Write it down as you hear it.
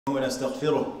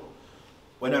ونستغفره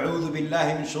ونعوذ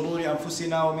بالله من شرور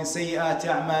أنفسنا ومن سيئات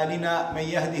أعمالنا من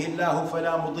يهده الله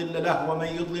فلا مضل له ومن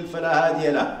يضلل فلا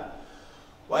هادي له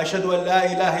وأشهد أن لا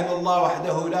إله إلا الله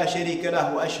وحده لا شريك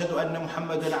له وأشهد أن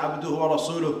محمدا عبده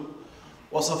ورسوله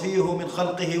وصفيه من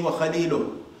خلقه وخليله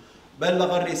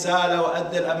بلغ الرسالة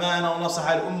وأدى الأمانة ونصح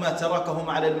الأمة تركهم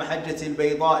على المحجة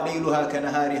البيضاء ليلها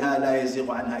كنهارها لا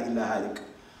يزيغ عنها إلا هالك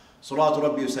صلاة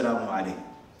ربي وسلامه عليه.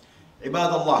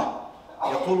 عباد الله،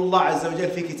 يقول الله عز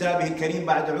وجل في كتابه الكريم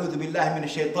بعد أعوذ بالله من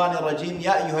الشيطان الرجيم: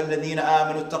 يا أيها الذين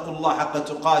آمنوا اتقوا الله حق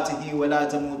تقاته ولا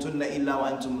تموتن إلا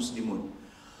وأنتم مسلمون.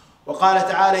 وقال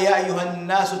تعالى: يا أيها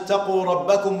الناس اتقوا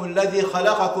ربكم الذي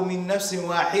خلقكم من نفس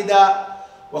واحدة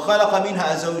وخلق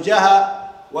منها زوجها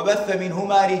وبث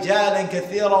منهما رجالا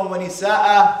كثيرا ونساء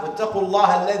واتقوا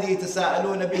الله الذي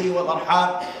تساءلون به والأرحام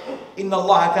إن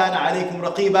الله كان عليكم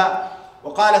رقيبا.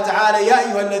 وقال تعالى: يا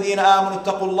أيها الذين آمنوا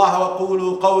اتقوا الله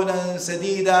وقولوا قولا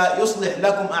سديدا يصلح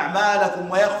لكم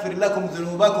أعمالكم ويغفر لكم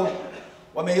ذنوبكم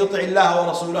ومن يطع الله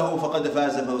ورسوله فقد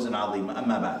فاز فوزا عظيما.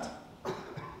 أما بعد.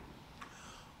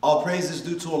 All praise is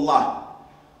due to Allah,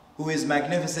 who is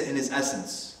magnificent in His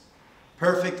essence,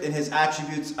 perfect in His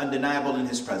attributes, undeniable in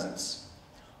His presence.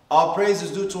 All praise is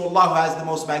due to Allah, who has the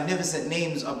most magnificent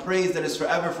names, a praise that is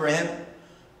forever for Him,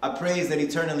 a praise that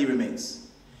eternally remains.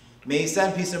 May He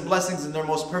send peace and blessings in their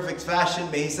most perfect fashion.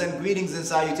 May He send greetings and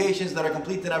salutations that are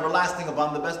complete and everlasting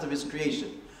upon the best of His creation.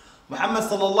 Muhammad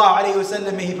sallallahu alayhi wa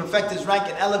sallam, may He perfect His rank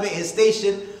and elevate His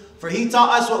station, for He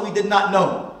taught us what we did not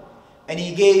know. And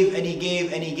He gave and He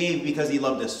gave and He gave because He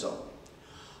loved us so.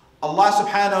 Allah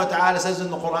subhanahu wa ta'ala says in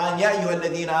the Quran: Ya ayyuha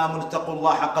alladhina amanu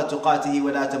ittaqullaha haqqa tuqatihi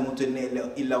wa la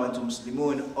tamutunna illa wa antum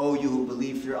muslimun. O you who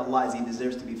believe, fear Allah as He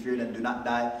deserves to be feared and do not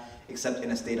die except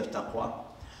in a state of taqwa.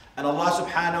 And Allah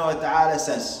subhanahu wa ta'ala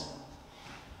says: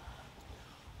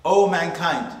 O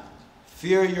mankind,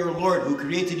 fear your Lord who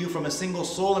created you from a single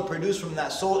soul and produced from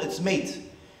that soul its mate,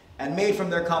 and made from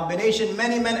their combination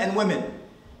many men and women.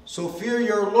 So fear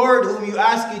your Lord whom you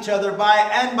ask each other by,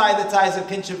 and by the ties of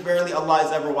kinship. Verily Allah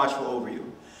is ever watchful over you.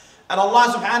 And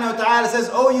Allah subhanahu wa ta'ala says: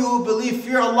 O you who believe,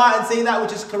 fear Allah and say that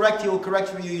which is correct. He will correct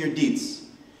for you your deeds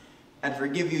and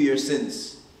forgive you your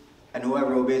sins. And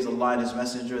whoever obeys Allah and His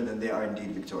Messenger, then they are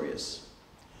indeed victorious.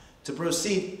 To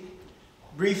proceed,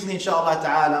 briefly inshaAllah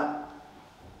ta'ala,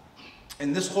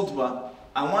 in this khutbah,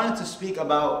 I wanted to speak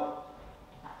about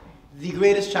the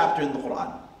greatest chapter in the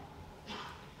Quran.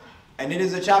 And it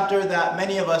is a chapter that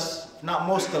many of us, if not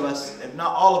most of us, if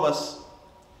not all of us,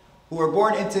 who were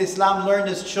born into Islam learned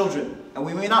as children. And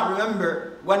we may not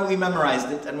remember when we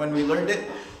memorized it and when we learned it.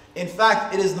 In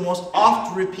fact, it is the most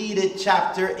oft repeated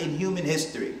chapter in human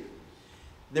history.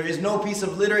 There is no piece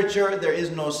of literature, there is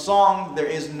no song, there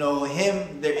is no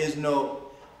hymn, there is no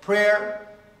prayer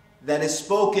that is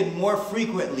spoken more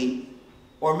frequently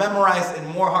or memorized in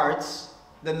more hearts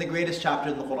than the greatest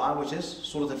chapter in the Quran, which is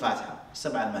Surah Al-Fatiha,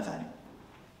 Sab'a al-Mathani.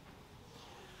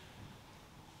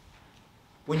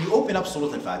 When you open up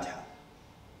Surah Al-Fatiha,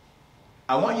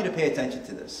 I want you to pay attention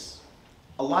to this.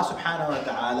 Allah subhanahu wa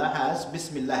ta'ala has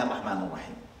Bismillah ar-Rahman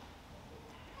ar-Rahim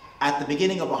at the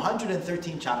beginning of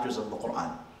 113 chapters of the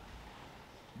Quran.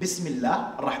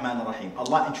 Bismillah ar-Rahman ar-Rahim.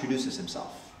 Allah introduces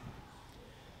Himself.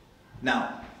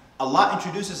 Now, Allah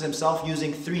introduces Himself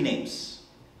using three names.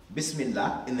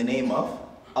 Bismillah, in the name of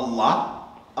Allah,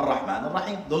 ar-Rahman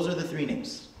ar-Rahim. Those are the three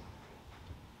names.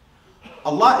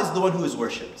 Allah is the one who is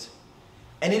worshipped.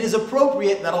 And it is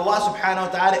appropriate that Allah subhanahu wa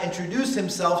ta'ala introduce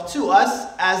Himself to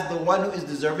us as the one who is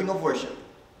deserving of worship.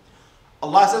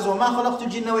 Allah says, وَمَا خَلَقْتُ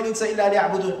الْجِنَّ وَالْإِنسَ إِلَّا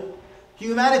لِيَعْبُدُونَ.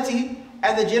 Humanity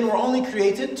and the jinn were only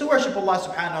created to worship Allah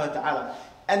subhanahu wa ta'ala.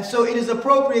 And so it is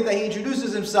appropriate that He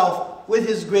introduces Himself with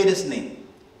His greatest name,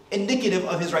 indicative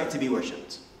of His right to be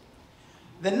worshipped.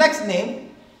 The next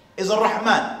name is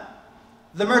Ar-Rahman,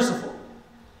 the merciful.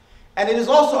 And it is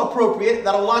also appropriate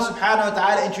that Allah subhanahu wa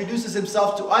ta'ala introduces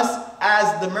Himself to us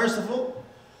as the merciful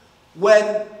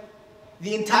when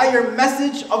the entire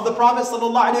message of the Prophet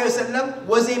sallallahu alaihi wasallam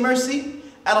was a mercy,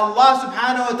 and Allah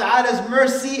subhanahu wa ta'ala's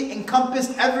mercy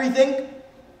encompassed everything.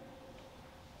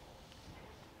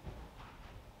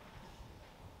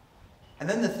 And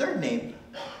then the third name,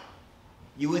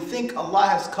 you would think Allah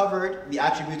has covered the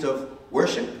attributes of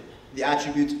worship, the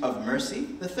attributes of mercy.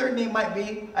 The third name might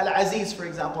be Al-Aziz, for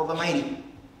example, the mighty,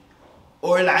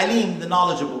 or Al-Alim, the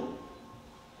knowledgeable,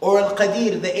 or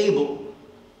Al-Qadir, the able.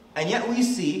 And yet we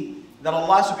see that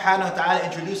Allah subhanahu wa ta'ala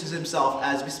introduces Himself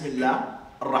as Bismillah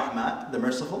ar-Rahman, the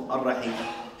merciful, ar-Rahim,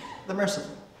 the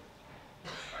merciful.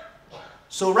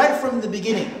 So right from the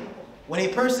beginning, when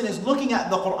a person is looking at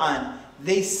the Quran,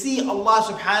 they see Allah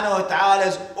subhanahu wa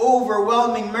ta'ala's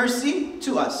overwhelming mercy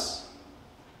to us.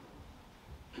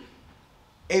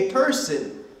 A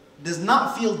person does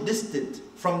not feel distant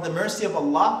from the mercy of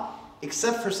Allah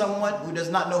except for someone who does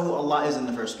not know who Allah is in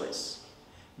the first place.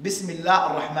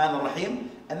 Bismillah ar-Rahman ar-Rahim.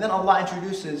 And then Allah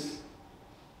introduces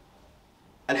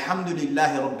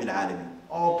Alhamdulillahi Rabbil Alameen.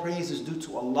 All praise is due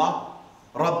to Allah,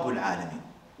 Rabbul Alameen.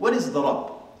 What is the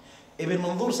Rabb? Ibn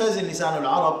Manzur says in Lisan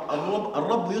al-Arab,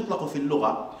 الرب يطلق في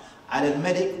اللغة على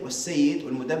الملك والسيد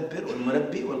والمدبر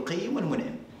والمربي والقيم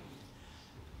والمنعم.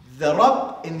 The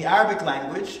Rabb in the Arabic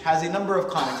language has a number of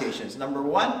connotations. Number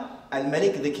one,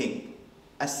 Al-Malik, the king.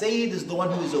 As-Sayyid is the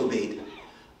one who is obeyed.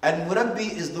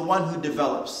 Al-Murabbi is the one who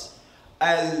develops.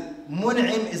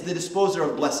 Al-Mun'im is the disposer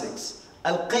of blessings.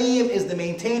 Al-Qayyim is the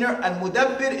maintainer.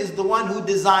 Al-Mudabbir is the one who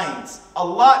designs.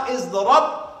 Allah is the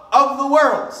Rabb of the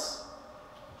worlds.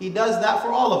 He does that for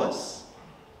all of us.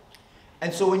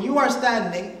 And so when you are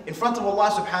standing in front of Allah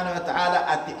subhanahu wa ta'ala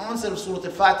at the onset of Surah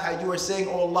Al-Fatiha, you are saying,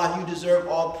 oh Allah, you deserve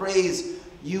all praise.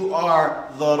 You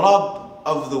are the Rabb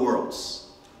of the worlds.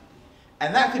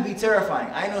 And that could be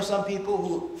terrifying. I know some people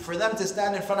who, for them to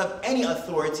stand in front of any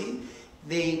authority,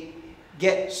 they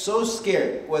get so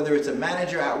scared, whether it's a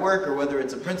manager at work or whether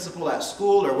it's a principal at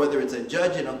school or whether it's a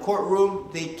judge in a courtroom,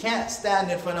 they can't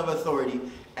stand in front of authority.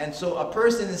 And so a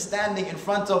person is standing in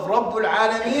front of Rabbul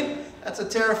Alameen. That's a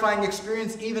terrifying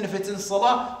experience, even if it's in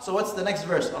Salah. So what's the next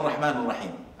verse? Ar-Rahman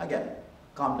ar-Rahim. Again,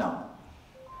 calm down.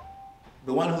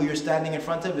 The one who you're standing in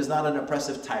front of is not an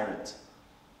oppressive tyrant.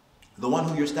 The one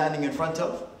who you're standing in front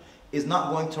of is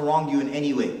not going to wrong you in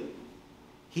any way.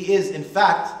 He is, in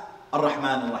fact,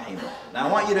 Ar-Rahman ar-Rahim. Now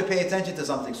I want you to pay attention to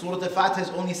something. Surah Al-Fatiha is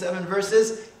only 7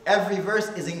 verses. Every verse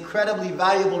is incredibly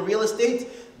valuable real estate.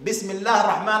 Bismillah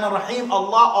ar-Rahman ar-Rahim.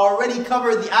 Allah already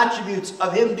covered the attributes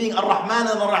of Him being Ar-Rahman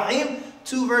ar-Rahim.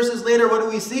 2 verses later, what do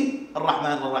we see?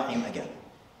 Ar-Rahman ar-Rahim again.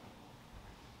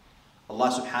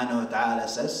 Allah subhanahu wa ta'ala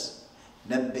says,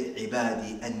 نَبِّئْ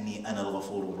عِبَادِي أَنِّي أَنَا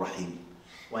الْغَفُورُ الرَّحِيمُ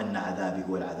وَأَنَّ عَذَابِي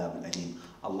هُوَ الْعَذَابُ الْأَلِيمُ.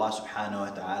 Allah subhanahu wa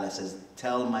ta'ala says,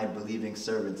 tell my believing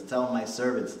servants, tell my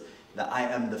servants that I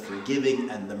am the forgiving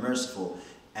and the merciful,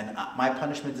 and my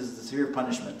punishment is the severe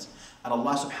punishment. And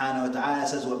Allah subhanahu wa ta'ala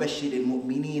says, وَبَشِّرِ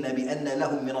الْمُؤْمِنِينَ بِأَنَّ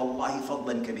لَهُم مِّنَ اللَّهِ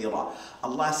فَضْلًا كَبِيرًا.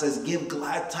 Allah says, give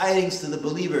glad tidings to the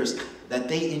believers that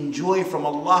they enjoy from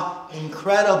Allah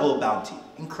incredible bounty,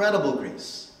 incredible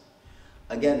grace.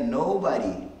 Again,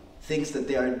 nobody thinks that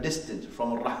they are distant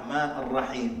from Ar-Rahman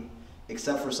Ar-Rahim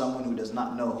except for someone who does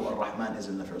not know who Ar-Rahman is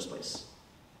in the first place.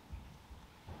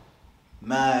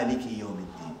 Maliki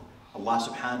Yawmiddin. Allah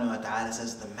subhanahu wa ta'ala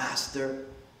says, the master,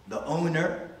 the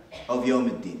owner of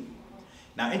Yawmiddin.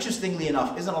 Now interestingly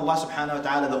enough, isn't Allah subhanahu wa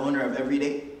ta'ala the owner of every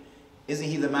day? Isn't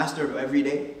He the master of every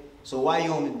day? So why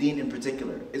Yawmiddin in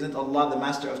particular? Isn't Allah the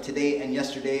master of today and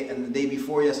yesterday and the day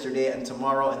before yesterday and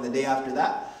tomorrow and the day after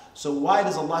that? So why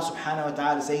does Allah subhanahu wa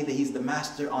ta'ala say that He's the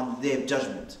master on the day of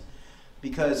judgment?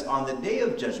 Because on the day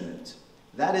of judgment,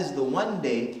 that is the one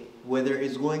day where there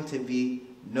is going to be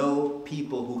no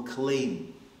people who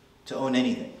claim to own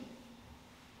anything.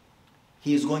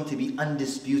 He is going to be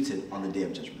undisputed on the day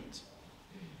of judgment.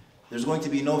 There's going to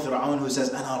be no Fir'aun who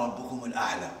says, أَنَا رَبُّكُمُ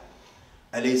الْأَعْلَى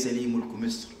أَلَيْسَ لِي مُلْكُ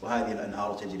مِصْرٍ وَهَذِهِ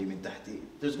الْأَنْهَارُ تَجْرِي مِنْ تَحْتِي.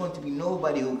 There's going to be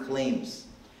nobody who claims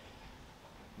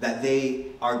that they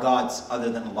are gods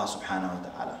other than Allah subhanahu wa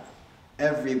ta'ala.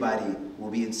 Everybody will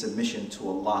be in submission to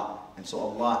Allah. And so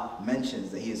Allah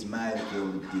mentions that He is Malik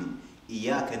Yawmiddin.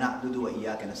 إِيَّاكَ نَعْبُدُ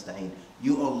وَإِيَّاكَ نَسْتَعِينُ.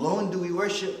 You alone do we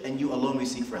worship and you alone we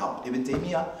seek for help. Ibn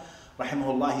Taymiyyah,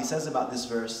 rahimahullah, he says about this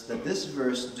verse that this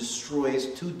verse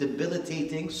destroys 2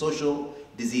 debilitating social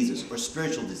diseases or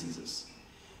spiritual diseases.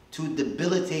 2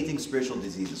 debilitating spiritual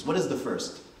diseases. What is the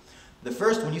first? The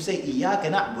first, when you say إِيَّاكَ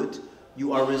نَعْبُدُ,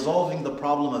 you are resolving the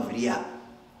problem of riya.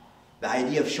 The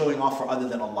idea of showing off for other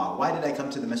than Allah. Why did I come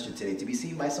to the masjid today? To be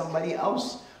seen by somebody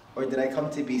else? Or did I come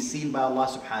to be seen by Allah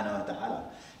subhanahu wa ta'ala?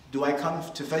 Do I come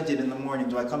to Fajr in the morning?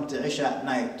 Do I come to Isha at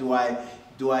night? Do I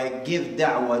give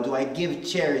da'wah? Do I give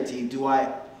charity?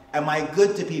 Am I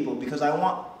good to people because I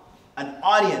want an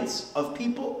audience of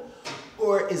people?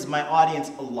 Or is my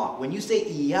audience Allah? When you say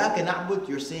إِيَّاكَ نَعْبُدُ,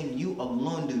 you're saying you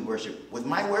alone do worship. With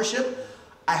my worship,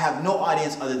 I have no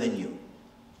audience other than you.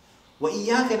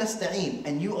 وَإِيَّاكَ نَسْتَعِينُ,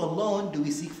 and you alone do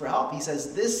we seek for help. He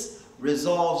says this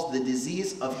resolves the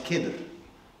disease of kibr,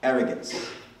 arrogance.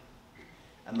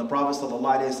 And the Prophet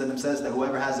ﷺ says that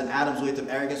whoever has an atom's weight of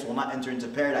arrogance will not enter into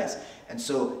paradise. And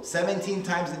so 17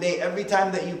 times a day, every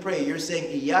time that you pray, you're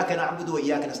saying, إِيَّاكَ نَعْبُدُ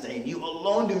وَإِيَّاكَ نَسْتَعِينُ. You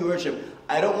alone do worship.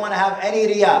 I don't want to have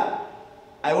any riyah.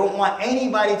 I don't want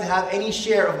anybody to have any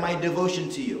share of my devotion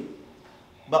to you.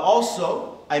 But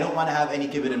also, I don't want to have any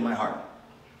kibr in my heart.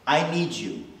 I need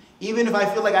you. Even if I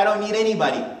feel like I don't need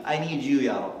anybody, I need you,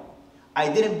 Ya Rabb. I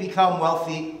didn't become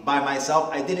wealthy by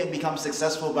myself. I didn't become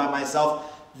successful by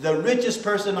myself. the richest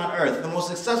person on earth, the most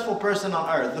successful person on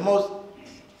earth, the most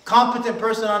competent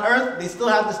person on earth, they still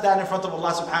have to stand in front of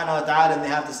Allah subhanahu wa ta'ala and they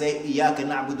have to say, إِيَّاكَ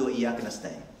نَعْبُدُ وَإِيَّاكَ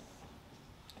نَسْتَعِينُ.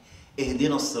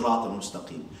 اهدنا الصراط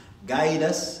المستقيم. Guide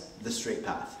us the straight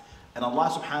path. And Allah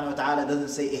subhanahu wa ta'ala doesn't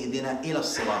say اهدنا إلى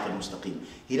الصراط المستقيم.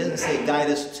 He doesn't say guide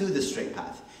us to the straight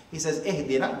path. He says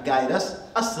اهدنا, guide us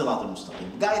الصراط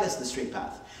المستقيم. Guide us the straight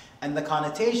path. And the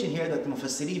connotation here that the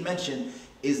Mufassirin mentioned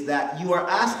is that you are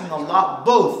asking Allah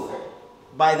both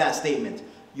by that statement.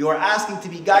 You are asking to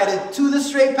be guided to the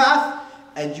straight path,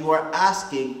 and you are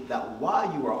asking that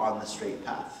while you are on the straight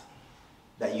path,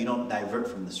 that you don't divert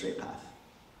from the straight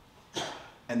path.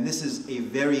 And this is a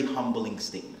very humbling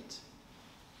statement.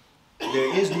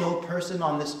 There is no person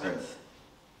on this earth,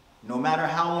 no matter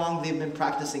how long they've been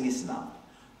practicing Islam,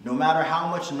 no matter how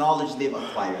much knowledge they've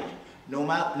acquired, no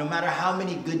matter how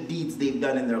many good deeds they've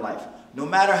done in their life, no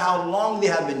matter how long they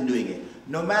have been doing it,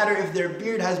 no matter if their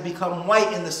beard has become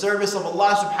white in the service of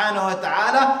Allah subhanahu wa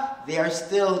ta'ala, they are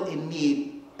still in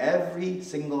need every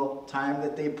single time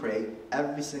that they pray,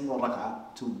 every single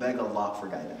rak'ah, to beg Allah for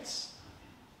guidance.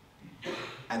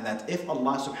 And that if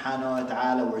Allah subhanahu wa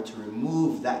ta'ala were to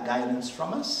remove that guidance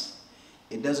from us,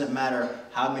 it doesn't matter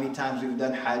how many times we've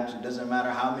done Hajj, it doesn't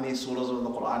matter how many surahs of the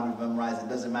Quran we've memorized, it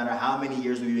doesn't matter how many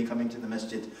years we've been coming to the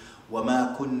masjid.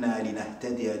 وَمَا كُنَّا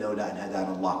لِنَهْتَدِيَ لَوْلَا أَنْ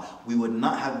هَدَانَ اللَّهُ. We would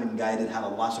not have been guided had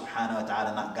Allah subhanahu wa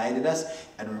ta'ala not guided us.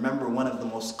 And remember, one of the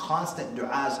most constant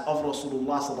du'as of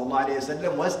Rasulullah sallallahu alayhi wa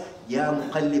sallam was يَا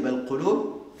مُقَلِّبَ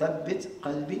الْقُلُوبِ ثَبِّتْ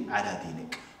قَلْبِي عَلَى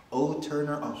دِينِكَ. O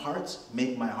turner of hearts,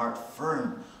 make my heart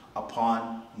firm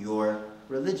upon your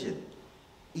religion.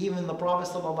 Even the Prophet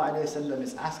sallallahu alayhi wa sallam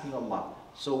is asking Allah.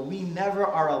 So we never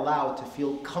are allowed to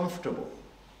feel comfortable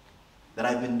that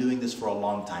I've been doing this for a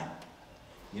long time.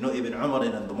 You know, Ibn Umar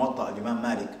in the Muwatta of Imam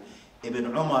Malik, Ibn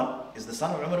Umar is the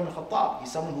son of Umar ibn Khattab.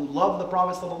 He's someone who loved the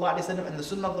Prophet ﷺ and the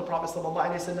Sunnah of the Prophet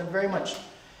ﷺ very much.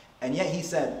 And yet he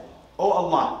said, Oh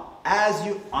Allah, as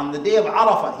you, on the day of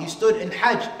Arafah, he stood in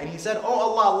Hajj and he said,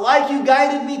 Oh Allah, like you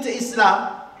guided me to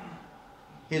Islam,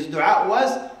 his dua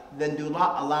was, then do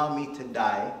not allow me to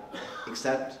die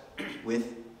except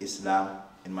with Islam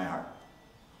in my heart.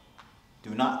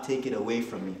 Do not take it away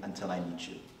from me until I meet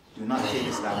you. Do not take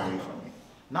Islam away from me.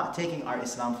 Not taking our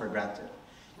Islam for granted.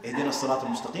 اهدنا الصراط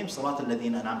المستقيم صراط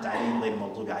الذين أنعمت عليهم غير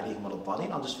المغضوب عليهم ولا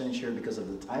الضالين. I'll just finish here because of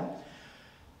the time.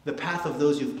 The path of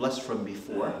those you've blessed from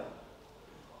before,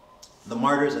 the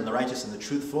martyrs and the righteous and the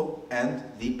truthful, and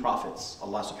the prophets.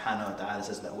 Allah subhanahu wa ta'ala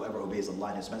says that whoever obeys Allah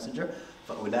and His Messenger,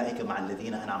 فَأُولَٰئِكَ مَعَ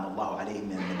الَّذِينَ أَنْعَمَ اللَّهُ عَلَيْهِم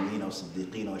مِّنَ النَّبِيِّينَ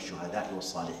وَالصِّدِّيقِينَ وَالشُّهَدَاءِ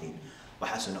وَالصَّالِحِينَ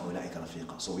وَحَسُنَ أُولَٰئِكَ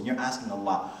رَفِيقًا. So when you're asking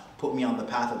Allah, put me on the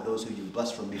path of those who you've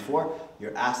blessed from before,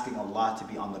 you're asking Allah to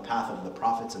be on the path of the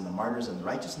prophets and the martyrs and the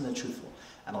righteous and the truthful.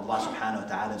 And Allah subhanahu wa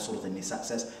ta'ala in Surah An-Nisa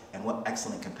says, and what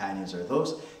excellent companions are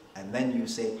those? And then you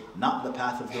say, not the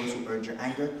path of those who earned your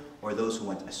anger or those who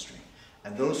went astray.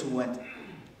 And those who went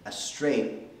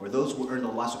astray, or those who earned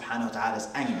Allah subhanahu wa ta'ala's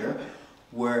anger,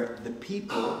 were the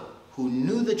people who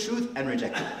knew the truth and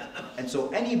rejected it. And so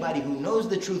anybody who knows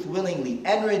the truth willingly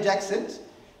and rejects it,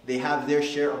 they have their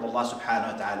share of Allah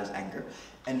subhanahu wa ta'ala's anger.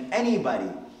 And anybody,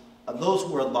 those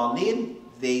who were dhalin,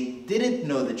 they didn't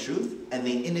know the truth and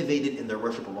they innovated in their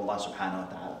worship of Allah subhanahu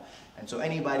wa ta'ala. And so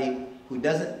anybody who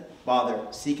doesn't bother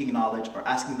seeking knowledge or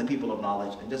asking the people of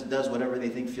knowledge and just does whatever they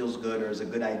think feels good or is a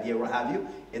good idea, what have you,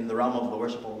 in the realm of the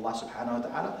worship of Allah subhanahu wa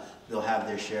ta'ala, they'll have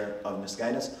their share of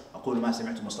misguidance. أقول ما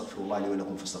سمعتم واستغفر الله لي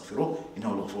ولكم فاستغفروه إنه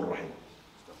الغفور الرحيم.